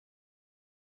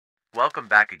Welcome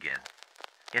back again.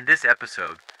 In this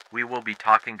episode, we will be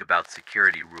talking about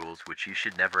security rules which you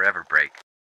should never ever break.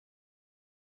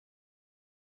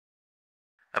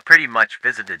 A pretty much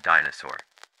visited dinosaur.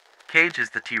 Cage is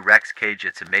the T-Rex cage.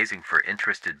 It's amazing for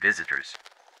interested visitors.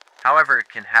 However, it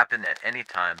can happen at any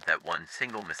time that one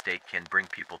single mistake can bring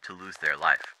people to lose their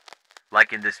life.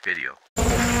 Like in this video.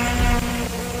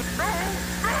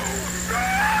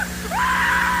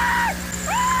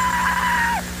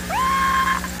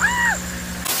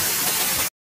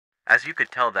 As you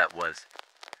could tell, that was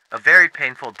a very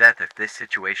painful death. If this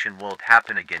situation won't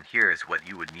happen again, here is what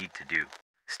you would need to do.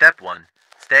 Step 1.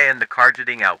 Stay in the car.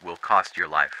 Getting out will cost your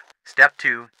life. Step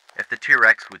 2. If the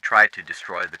T-Rex would try to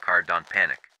destroy the car, don't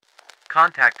panic.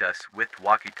 Contact us with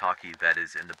walkie-talkie that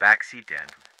is in the back seat and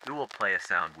we will play a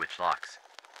sound which locks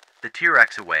the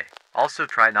T-Rex away. Also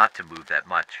try not to move that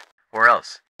much, or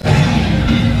else